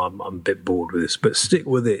can't know. I'm a bit bored with this, but stick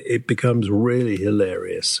with it. It becomes really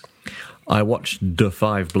hilarious. I watched The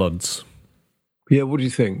Five Bloods. Yeah, what do you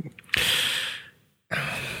think?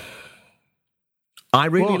 I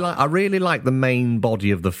really like the main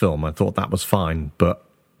body of the film. I thought that was fine, but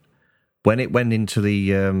when it went into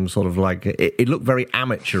the sort of like it looked very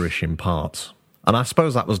amateurish in parts, and I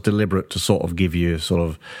suppose that was deliberate to sort of give you sort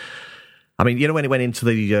of. I mean, you know, when it went into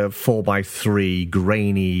the 4x3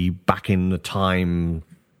 grainy back in the time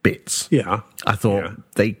bits. Yeah, I thought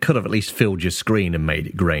they could have at least filled your screen and made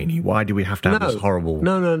it grainy. Why do we have to have this horrible?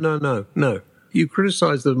 No. You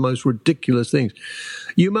criticise the most ridiculous things.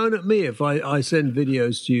 You moan at me if I send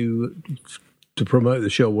videos to you to promote the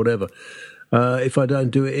show, whatever. If I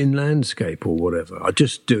don't do it in landscape or whatever, I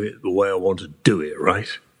just do it the way I want to do it, right?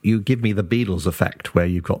 You give me the Beatles effect where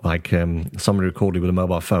you've got like somebody recording with a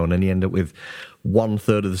mobile phone and you end up with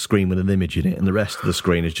 1/3 of the screen with an image in it and the rest of the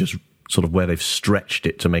screen is just sort of where they've stretched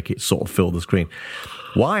it to make it sort of fill the screen.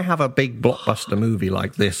 Why have a big blockbuster movie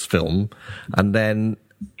like this film and then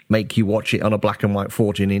make you watch it on a black and white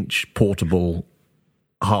 14-inch portable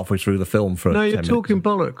halfway through the film for 10 minutes? No, you're talking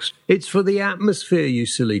bollocks. It's for the atmosphere, you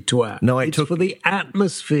silly twat. No, it's for the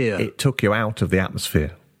atmosphere. It took you out of the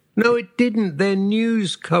atmosphere. No, it didn't. They're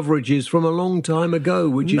news coverages from a long time ago,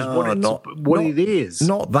 which is what it is.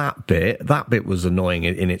 Not that bit. That bit was annoying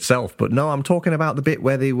in itself. But no, I'm talking about the bit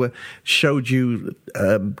where they showed you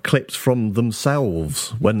clips from themselves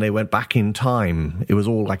when they went back in time. It was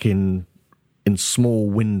all like in small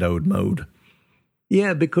windowed mode.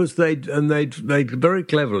 Yeah, because they'd very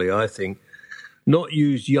cleverly, I think, not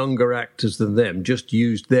used younger actors than them, just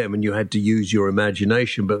used them, and you had to use your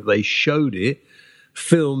imagination. But they showed it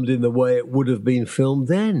filmed in the way it would have been filmed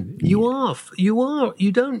then. You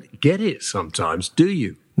don't get it sometimes, do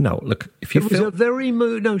you? No, look, if you it was a very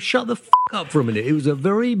no, shut the f*** up for a minute. It was a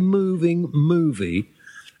very moving movie,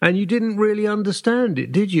 and you didn't really understand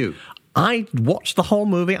it, did you? I watched the whole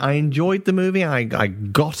movie. I enjoyed the movie. I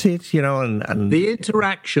got it, and The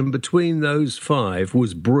interaction between those five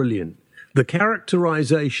was brilliant. The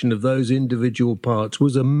characterization of those individual parts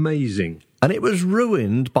was amazing. And it was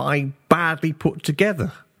ruined by badly put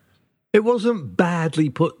together. It wasn't badly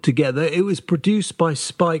put together. It was produced by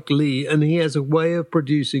Spike Lee, and he has a way of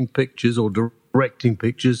producing pictures or directing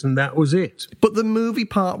pictures, and that was it. But the movie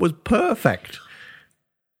part was perfect.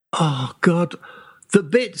 Oh, God. The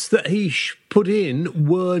bits that he put in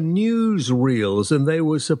were newsreels, and they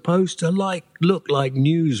were supposed to look like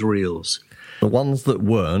newsreels. The ones that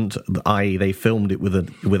weren't, i.e. they filmed it with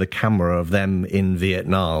a camera of them in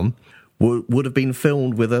Vietnam, would have been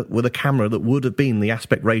filmed with a camera that would have been the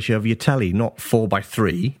aspect ratio of your telly, not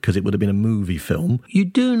 4:3, because it would have been a movie film. You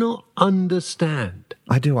do not understand.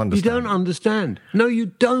 I do understand. You don't understand. No, you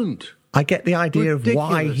don't. I get the idea Ridiculous.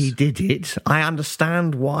 of why he did it. I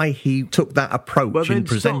understand why he took that approach in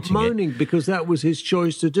presenting stop moaning, because that was his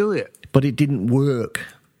choice to do it. But it didn't work.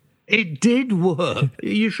 It did work.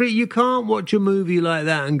 You can't watch a movie like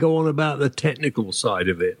that and go on about the technical side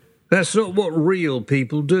of it. That's not what real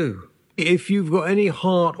people do. If you've got any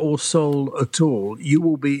heart or soul at all, you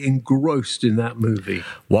will be engrossed in that movie.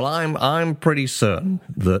 Well, I'm pretty certain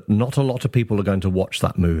that not a lot of people are going to watch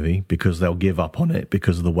that movie because they'll give up on it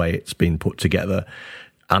because of the way it's been put together.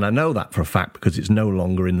 And I know that for a fact because it's no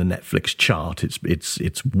longer in the Netflix chart.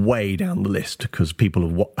 It's way down the list because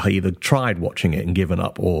people have either tried watching it and given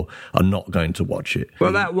up or are not going to watch it.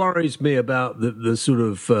 Well, that worries me about the sort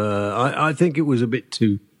of... I think it was a bit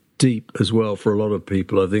too deep as well for a lot of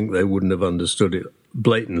people. I think they wouldn't have understood it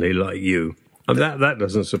blatantly like you. And that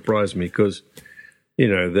doesn't surprise me because,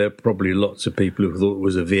 there are probably lots of people who thought it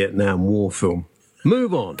was a Vietnam War film.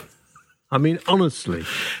 Move on. I mean, honestly.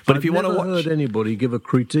 But if you want to watch... I've never heard anybody give a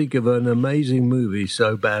critique of an amazing movie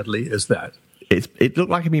so badly as that. It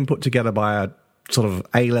looked like it had been put together by a sort of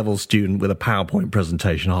A-level student with a PowerPoint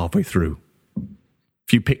presentation halfway through.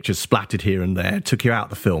 A few pictures splattered here and there, took you out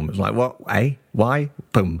the film. It was like, what? Eh? Why?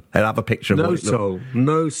 Boom. They'll have a picture of no soul.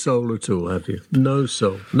 No soul at all, have you? No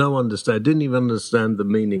soul. No understand. Didn't even understand the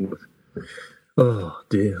meaning. Oh,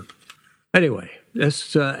 dear. Anyway,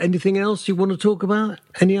 anything else you want to talk about?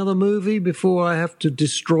 Any other movie before I have to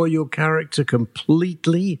destroy your character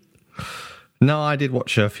completely? No, I did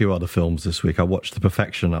watch a few other films this week. I watched The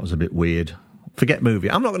Perfection. That was a bit weird. Forget movie.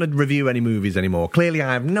 I'm not going to review any movies anymore. Clearly,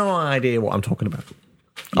 I have no idea what I'm talking about.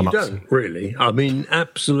 You don't, really? I mean,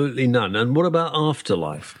 absolutely none. And what about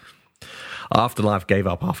Afterlife? Afterlife gave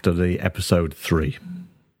up after the episode 3.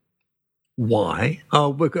 Why?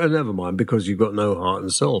 Oh, never mind, because you've got no heart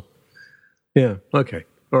and soul. Yeah, okay.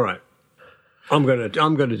 All right. I'm gonna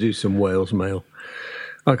do some Wales mail.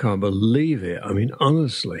 I can't believe it. I mean,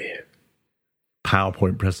 honestly.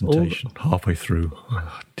 PowerPoint presentation halfway through.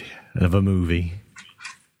 Oh, dear. Of a movie.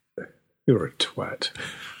 You're a twat.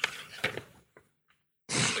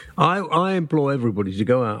 I implore everybody to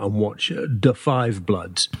go out and watch Da 5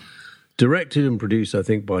 Bloods, directed and produced, I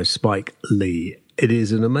think, by Spike Lee. It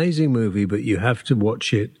is an amazing movie, but you have to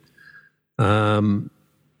watch it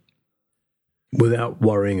without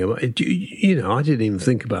worrying about it. I didn't even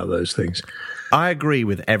think about those things. I agree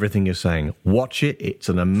with everything you're saying. Watch it. It's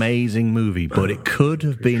an amazing movie, but it could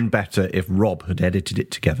have been better if Rob had edited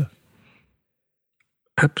it together.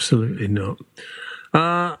 Absolutely not.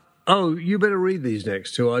 You better read these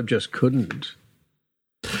next two. I just couldn't.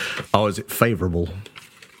 Oh, is it favourable?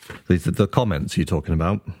 The comments you're talking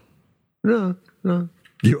about? No.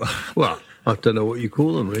 Well, I don't know what you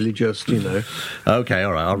call them, really, just, Okay,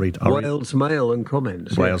 all right, I'll read. Wales Mail and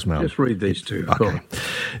comments. Wales Mail. Just read these two. Okay.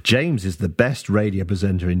 James is the best radio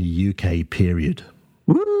presenter in the UK, period.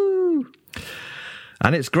 Woo!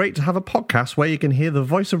 And it's great to have a podcast where you can hear the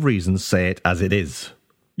voice of reason say it as it is.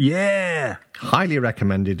 Yeah! Highly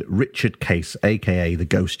recommended, Richard Case, a.k.a. The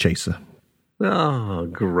Ghost Chaser. Oh,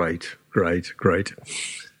 great.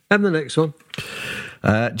 And the next one.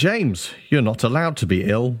 James, you're not allowed to be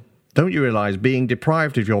ill. Don't you realise being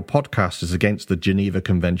deprived of your podcast is against the Geneva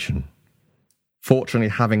Convention? Fortunately,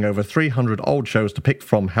 having over 300 old shows to pick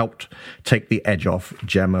from helped take the edge off.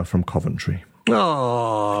 Gemma from Coventry.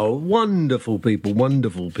 Oh, wonderful people.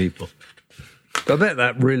 I bet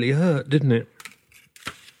that really hurt, didn't it?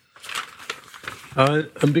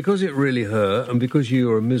 And because it really hurt, and because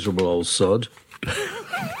you're a miserable old sod,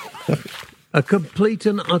 a complete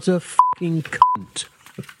and utter fucking cunt.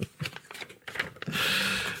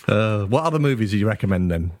 What other movies do you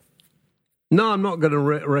recommend then? No, I'm not going to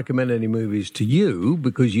recommend any movies to you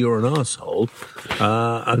because you're an arsehole.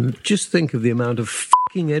 And just think of the amount of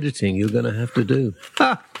fucking editing you're going to have to do.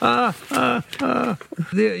 Ha! There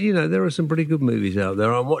are some pretty good movies out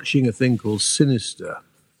there. I'm watching a thing called Sinister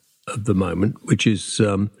at the moment, which is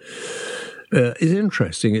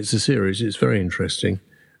interesting. It's a series. It's very interesting.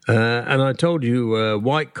 And I told you,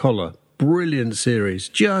 White Collar, brilliant series,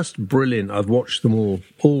 just brilliant. I've watched them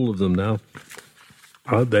all of them now. I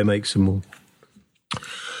hope they make some more.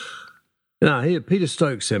 Now, here, Peter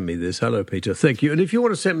Stokes sent me this. Hello, Peter. Thank you. And if you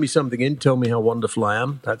want to send me something in, tell me how wonderful I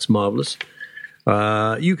am. That's marvellous.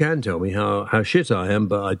 You can tell me how shit I am,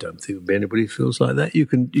 but I don't think there'll be anybody who feels like that. You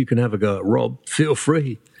can have a go at Rob. Feel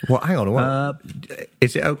free. Well, hang on.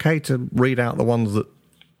 Is it okay to read out the ones that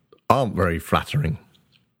aren't very flattering?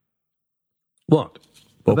 What?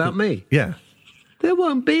 About me? Yeah. There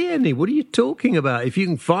won't be any. What are you talking about? If you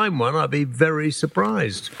can find one, I'd be very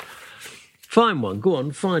surprised. Find one. Go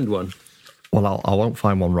on, find one. Well, I won't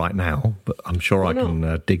find one right now, but I'm sure I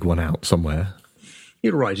can dig one out somewhere.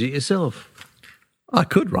 You'd write it yourself. I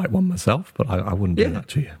could write one myself, but I wouldn't do that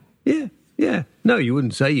to you. Yeah. No, you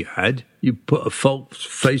wouldn't say you had. You put a false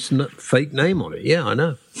fake name on it. Yeah, I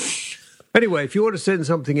know. Anyway, if you want to send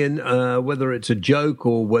something in, whether it's a joke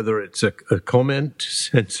or whether it's a comment,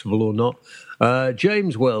 sensible or not,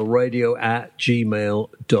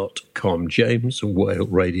 jameswhaleradio@gmail.com.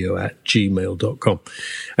 jameswhaleradio@gmail.com.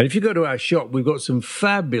 And if you go to our shop, we've got some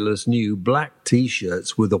fabulous new black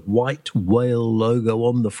T-shirts with a white whale logo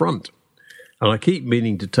on the front. And I keep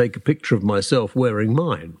meaning to take a picture of myself wearing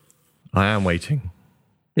mine. I am waiting.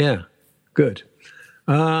 Yeah, good.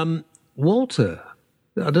 Walter.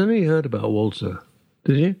 I don't know if you heard about Walter.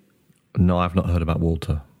 Did you? No, I've not heard about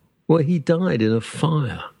Walter. Well, he died in a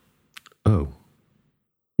fire. Oh.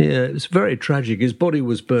 Yeah, it was very tragic. His body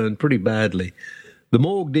was burned pretty badly. The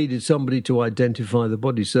morgue needed somebody to identify the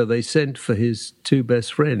body, so they sent for his two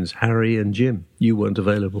best friends, Harry and Jim. You weren't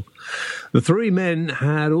available. The three men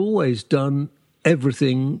had always done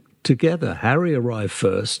everything together. Harry arrived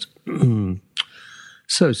first.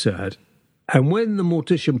 So sad. And when the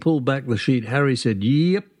mortician pulled back the sheet, Harry said,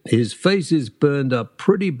 "Yep, his face is burned up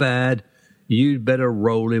pretty bad. You'd better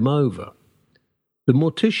roll him over." The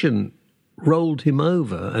mortician rolled him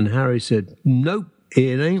over, and Harry said, "Nope,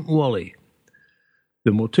 it ain't Wally."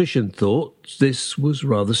 The mortician thought this was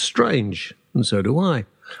rather strange, and so do I.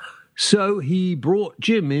 So he brought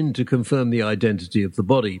Jim in to confirm the identity of the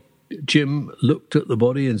body. Jim looked at the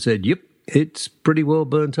body and said, "Yep, it's pretty well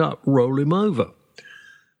burnt up. Roll him over."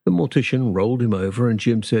 The mortician rolled him over, and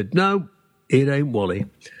Jim said, "No, it ain't Wally."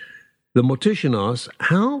 The mortician asked,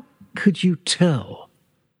 "How could you tell?"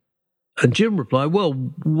 And Jim replied, "Well,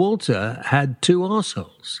 Walter had two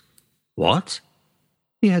arseholes." "What?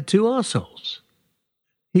 He had two arseholes?"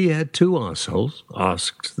 "He had two arseholes?"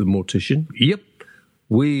 asked the mortician. "Yep.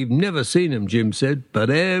 We've never seen him," Jim said, "but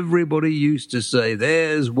everybody used to say,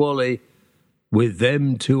 'There's Wally with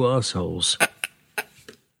them two arseholes.'"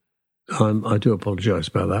 I do apologise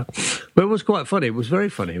about that. But it was quite funny. It was very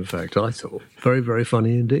funny, in fact, I thought. Very, very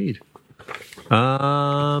funny indeed.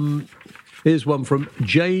 Here's one from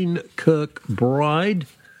Jane Kirkbride.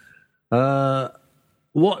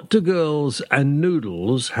 What do girls and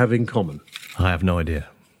noodles have in common? I have no idea.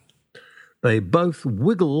 They both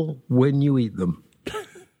wiggle when you eat them.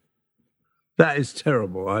 That is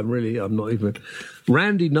terrible. I'm not even...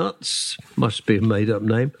 Randy Nuts must be a made-up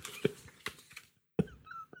name.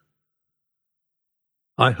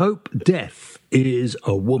 I hope death is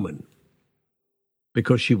a woman,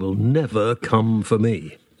 because she will never come for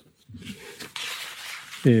me.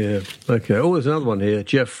 Yeah, okay. Oh, there's another one here.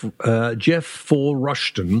 Jeff for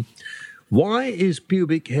Rushton. Why is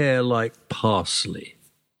pubic hair like parsley?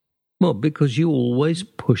 Well, because you always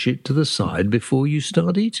push it to the side before you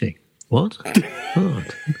start eating. What? Oh,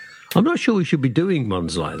 I'm not sure we should be doing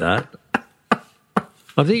ones like that.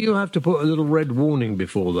 I think you have to put a little red warning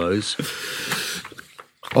before those.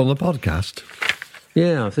 On the podcast?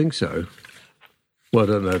 Yeah, I think so. Well, I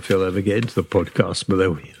don't know if you'll ever get into the podcast, but there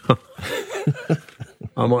we are.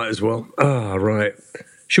 I might as well. Ah, right.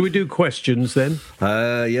 Should we do questions then?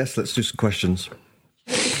 Yes, let's do some questions.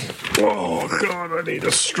 Oh, God, I need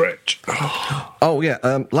a stretch. Oh, yeah.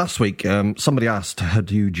 Last week, somebody asked,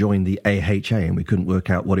 had you joined the AHA? And we couldn't work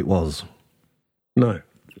out what it was. No,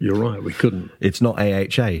 you're right, we couldn't. It's not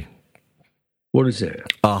AHA. What is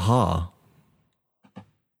it? Aha.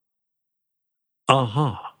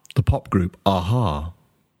 Aha. The pop group Aha.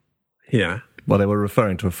 Yeah. Well, they were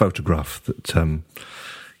referring to a photograph that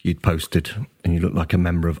you'd posted, and you looked like a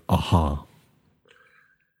member of Aha.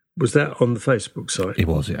 Was that on the Facebook site? It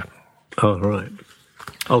was, yeah. Oh, right.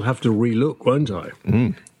 I'll have to relook, won't I?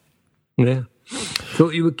 Mm. Yeah.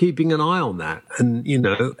 Thought you were keeping an eye on that and,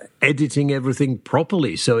 editing everything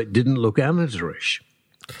properly so it didn't look amateurish.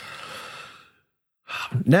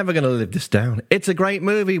 Never going to live this down. It's a great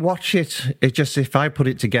movie. Watch it. It's just if I put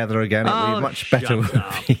it together again, it would be a much better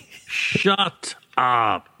movie. Shut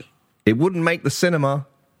up. It wouldn't make the cinema.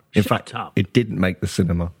 In fact, it didn't make the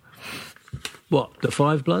cinema. What, The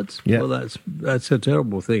Five Bloods? Yeah. Well, that's a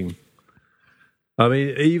terrible thing. I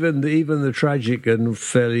mean, even the tragic and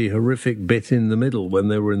fairly horrific bit in the middle when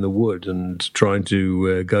they were in the wood and trying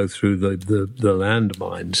to go through the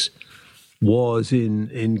landmines was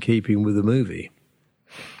in keeping with the movie,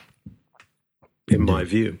 in my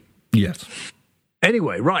view. Yes.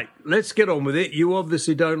 Anyway, right, let's get on with it. You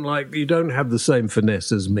obviously don't have the same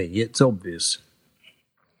finesse as me. It's obvious.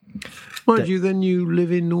 Mind you, then you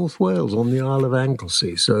live in North Wales on the Isle of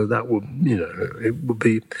Anglesey, so that would, it would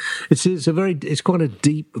be. It's quite a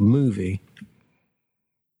deep movie.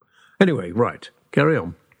 Anyway, right, carry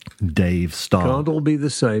on. Dave Starr. Can't all be the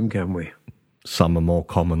same, can we? Some are more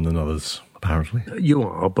common than others, apparently. You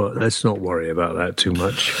are, but let's not worry about that too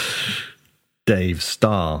much. Dave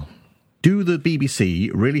Starr. Do the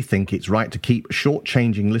BBC really think it's right to keep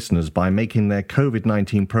shortchanging listeners by making their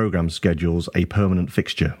COVID-19 programme schedules a permanent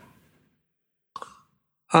fixture?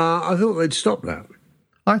 I thought they'd stop that.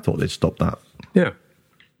 I thought they'd stop that. Yeah.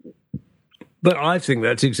 But I think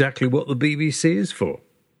that's exactly what the BBC is for.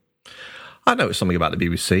 I noticed something about the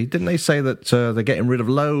BBC. Didn't they say that they're getting rid of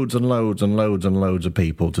loads and loads and loads and loads of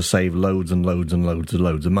people to save loads and loads and loads and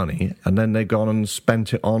loads of money, and then they've gone and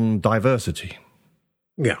spent it on diversity?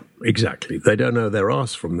 Yeah, exactly. They don't know their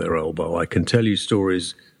arse from their elbow. I can tell you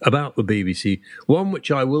stories about the BBC, one which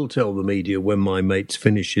I will tell the media when my mates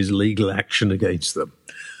finish his legal action against them.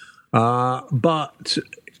 But,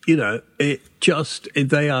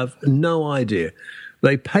 they have no idea.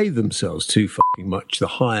 They pay themselves too fucking much, the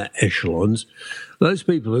higher echelons. Those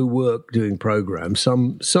people who work doing programmes,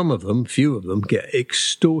 some of them, few of them, get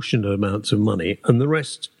extortionate amounts of money, and the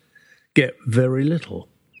rest get very little.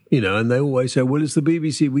 And they always say, well, it's the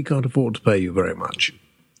BBC, we can't afford to pay you very much.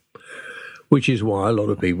 Which is why a lot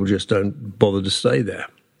of people just don't bother to stay there.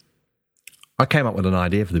 I came up with an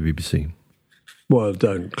idea for the BBC. Well,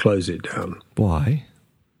 don't close it down. Why?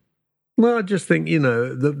 Well, I just think,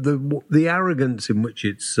 the arrogance in which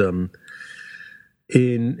it's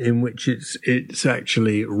in which it's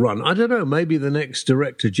actually run. I don't know. Maybe the next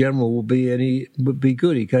Director General would be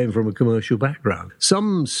good. He came from a commercial background.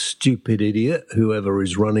 Some stupid idiot, whoever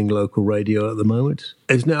is running local radio at the moment,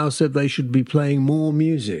 has now said they should be playing more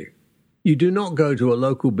music. You do not go to a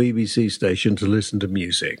local BBC station to listen to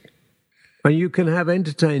music, and you can have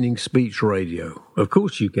entertaining speech radio. Of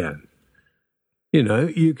course, you can.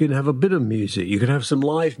 You can have a bit of music, you can have some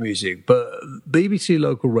live music, but BBC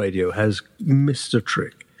local radio has missed a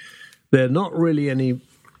trick. They're not really any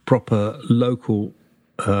proper local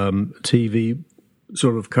TV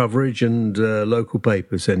sort of coverage and local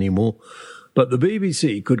papers anymore, but the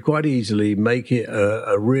BBC could quite easily make it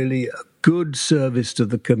a really good service to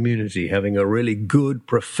the community, having a really good,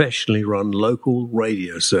 professionally run local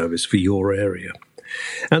radio service for your area.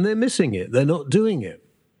 And they're missing it. They're not doing it.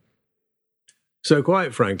 So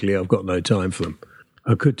quite frankly, I've got no time for them.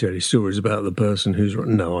 I could tell you stories about the person who's...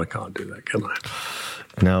 No, I can't do that, can I?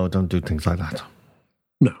 No, don't do things like that.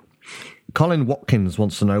 No. Colin Watkins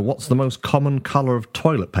wants to know, what's the most common colour of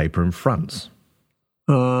toilet paper in France?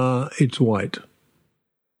 It's white.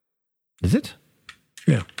 Is it?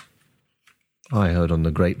 Yeah. I heard on the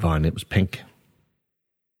grapevine it was pink.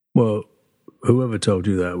 Well, whoever told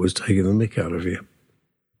you that was taking the mick out of you.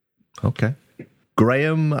 Okay.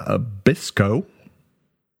 Graham Biscoe,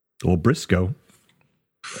 or Briscoe.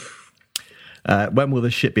 When will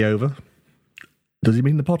this shit be over? Does he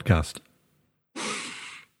mean the podcast?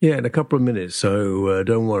 Yeah, in a couple of minutes, so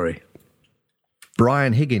don't worry.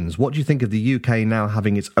 Brian Higgins, what do you think of the UK now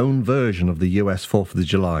having its own version of the US 4th of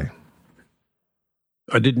July?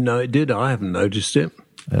 I didn't know it did. I haven't noticed it.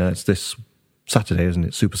 It's this Saturday, isn't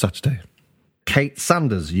it? Super Saturday. Kate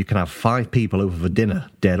Sanders, you can have 5 people over for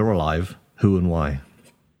dinner, dead or alive. Who and why?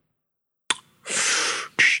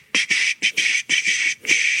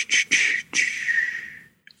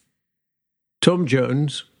 Tom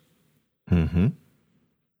Jones. Mm-hmm.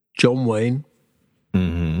 John Wayne.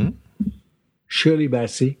 Mm-hmm. Shirley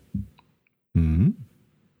Bassey. Mm-hmm.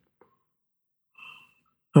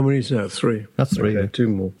 How many is that? 3. That's 3. Okay, yeah. 2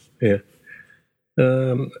 more. Yeah.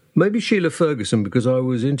 Maybe Sheila Ferguson, because I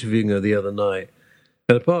was interviewing her the other night.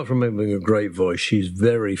 And apart from having a great voice, she's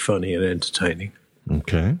very funny and entertaining.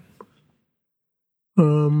 Okay.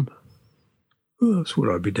 Who else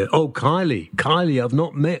would I be dead? Oh, Kylie. Kylie, I've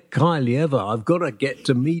not met Kylie ever. I've got to get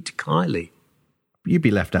to meet Kylie. You'd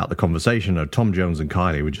be left out of the conversation, though. Tom Jones and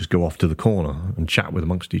Kylie would just go off to the corner and chat with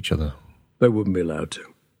amongst each other. They wouldn't be allowed to.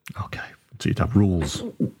 Okay. So you'd have rules.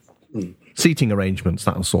 Seating arrangements,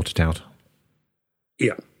 that'll sort it out.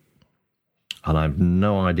 Yeah. And I've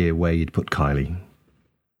no idea where you'd put Kylie.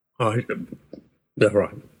 Right.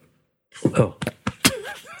 Oh.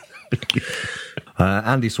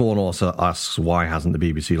 Andy Swan also asks, why hasn't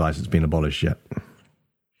the BBC licence been abolished yet?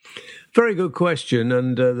 Very good question,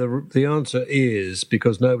 and the answer is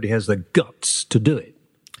because nobody has the guts to do it.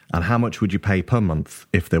 And how much would you pay per month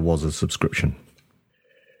if there was a subscription?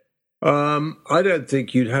 I don't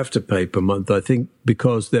think you'd have to pay per month. I think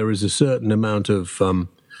because there is a certain amount of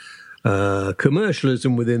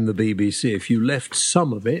commercialism within the BBC, if you left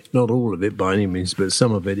some of it, not all of it by any means, but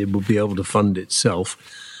some of it, it would be able to fund itself.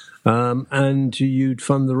 And you'd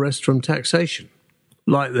fund the rest from taxation,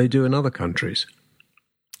 like they do in other countries.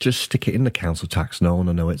 Just stick it in the council tax. No one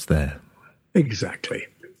will know it's there. Exactly.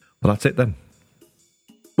 Well, that's it then.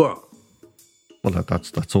 What? Well,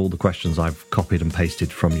 that's all the questions I've copied and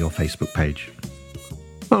pasted from your Facebook page.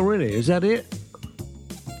 Oh, really? Is that it?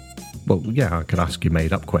 Well, yeah, I could ask you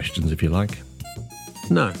made-up questions if you like.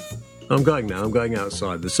 No. I'm going now. I'm going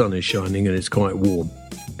outside. The sun is shining and it's quite warm.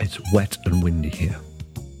 It's wet and windy here.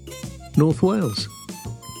 North Wales?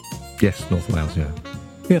 Yes, North Wales, yeah.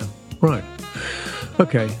 Yeah, right.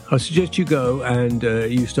 Okay, I suggest you go and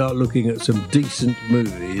you start looking at some decent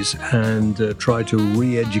movies and try to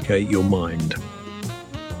re-educate your mind.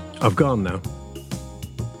 I've gone now.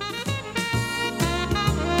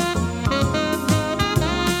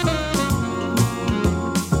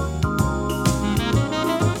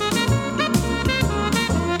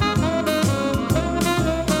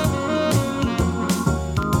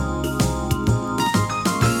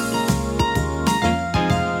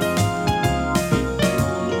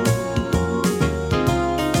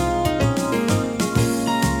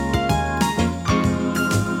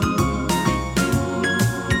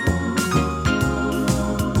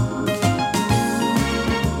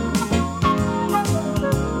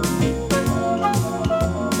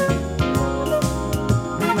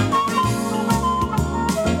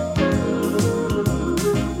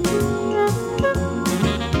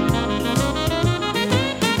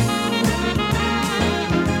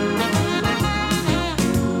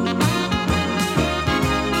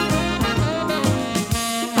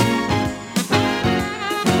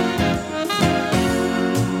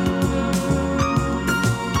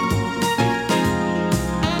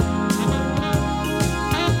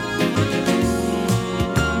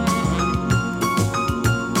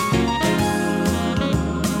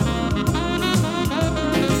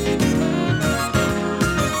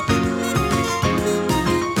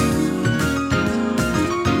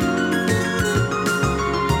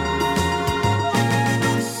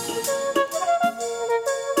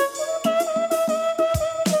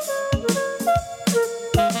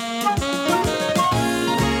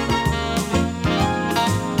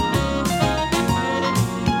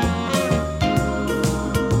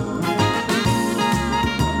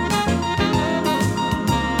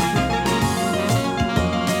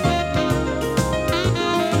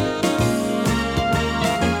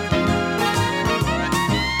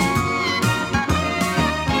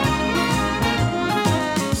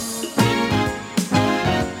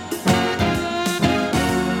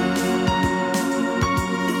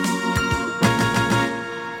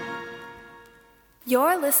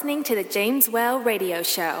 You're listening to the James Well Radio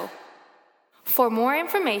Show. For more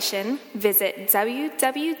information, visit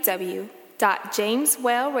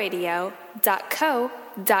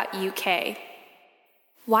www.jameswellradio.co.uk.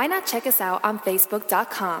 Why not check us out on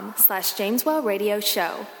Facebook.com/James Well Radio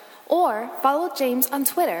Show or follow James on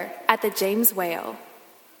Twitter @the James Whale.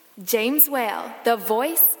 James Whale, the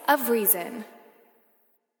voice of reason.